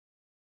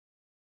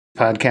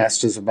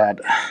Podcast is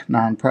about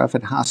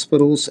nonprofit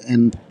hospitals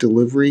and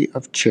delivery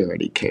of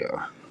charity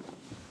care.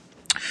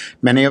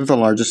 Many of the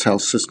largest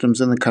health systems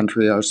in the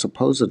country are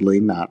supposedly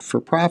not for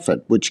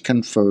profit, which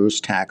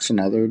confers tax and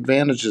other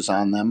advantages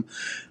on them,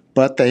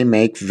 but they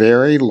make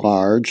very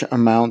large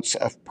amounts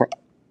of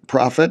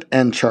profit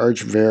and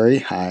charge very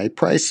high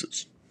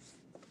prices.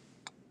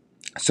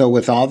 So,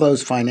 with all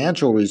those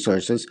financial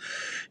resources,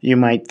 you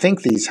might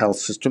think these health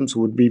systems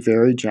would be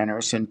very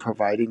generous in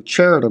providing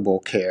charitable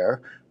care,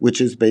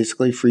 which is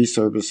basically free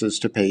services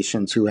to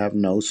patients who have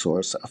no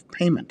source of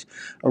payment.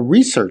 A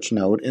research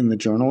note in the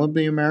Journal of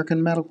the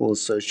American Medical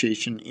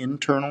Association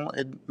Internal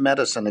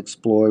Medicine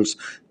explores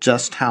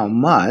just how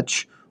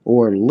much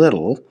or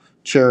little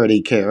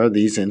charity care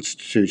these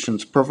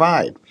institutions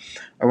provide.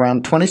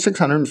 Around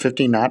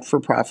 2,650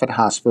 not-for-profit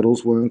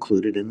hospitals were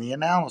included in the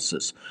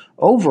analysis.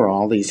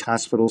 Overall, these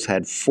hospitals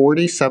had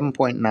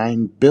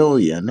 $47.9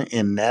 billion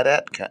in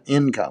net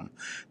income.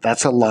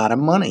 That's a lot of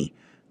money.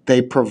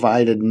 They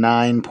provided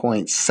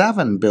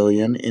 $9.7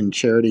 billion in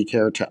charity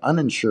care to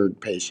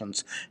uninsured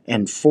patients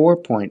and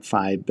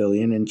 $4.5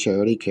 billion in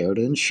charity care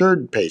to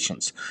insured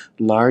patients,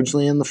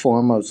 largely in the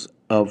form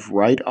of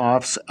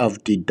write-offs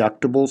of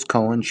deductibles,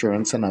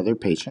 coinsurance, and other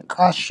patient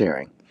cost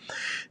sharing.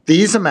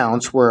 These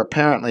amounts were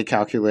apparently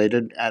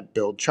calculated at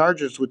billed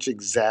charges, which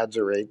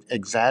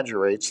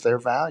exaggerates their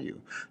value.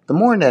 The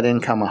more net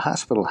income a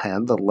hospital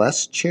had, the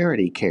less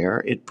charity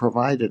care it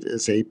provided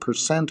as a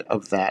percent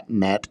of that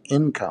net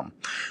income.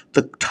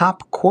 The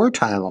top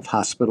quartile of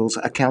hospitals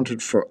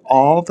accounted for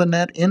all the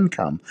net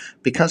income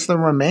because the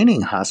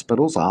remaining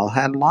hospitals all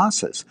had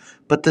losses.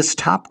 But this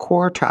top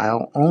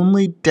quartile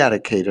only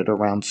dedicated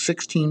around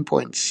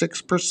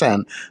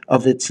 16.6%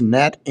 of its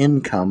net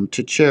income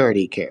to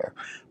charity care.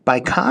 By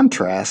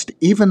contrast,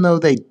 even though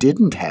they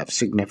didn't have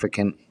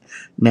significant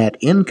net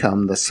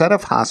income, the set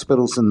of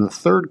hospitals in the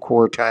third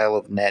quartile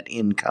of net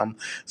income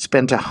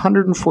spent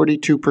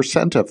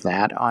 142% of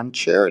that on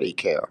charity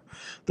care.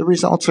 The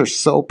results are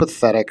so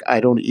pathetic I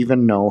don't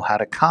even know how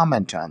to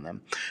comment on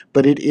them,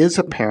 but it is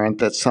apparent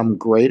that some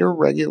greater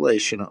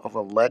regulation of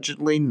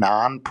allegedly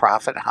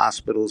non-profit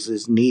hospitals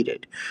is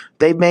needed.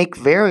 They make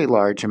very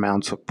large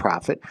amounts of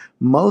profit,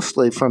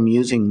 mostly from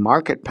using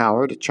market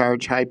power to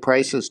charge high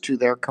prices to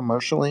their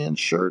commercially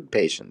insured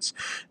patients.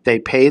 They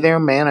pay their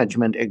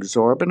management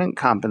exorbitant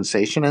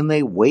compensation and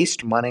they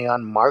waste money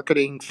on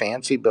marketing,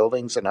 fancy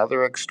buildings, and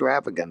other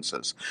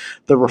extravagances.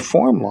 The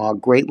reform law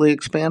greatly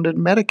expanded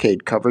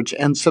Medicaid coverage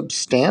and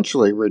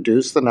substantially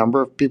reduced the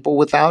number of people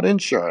without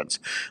insurance,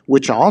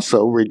 which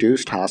also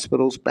reduced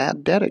hospitals'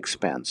 bad debt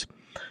expense.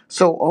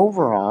 So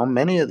overall,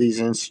 many of these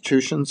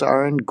institutions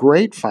are in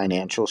great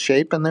financial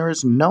shape, and there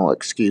is no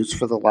excuse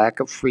for the lack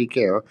of free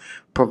care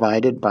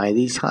provided by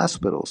these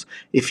hospitals.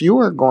 If you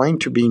are going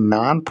to be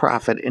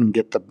nonprofit and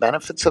get the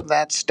benefits of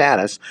that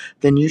status,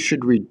 then you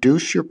should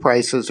reduce your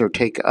prices or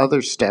take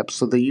other steps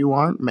so that you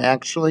aren't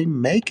actually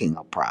making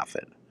a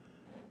profit.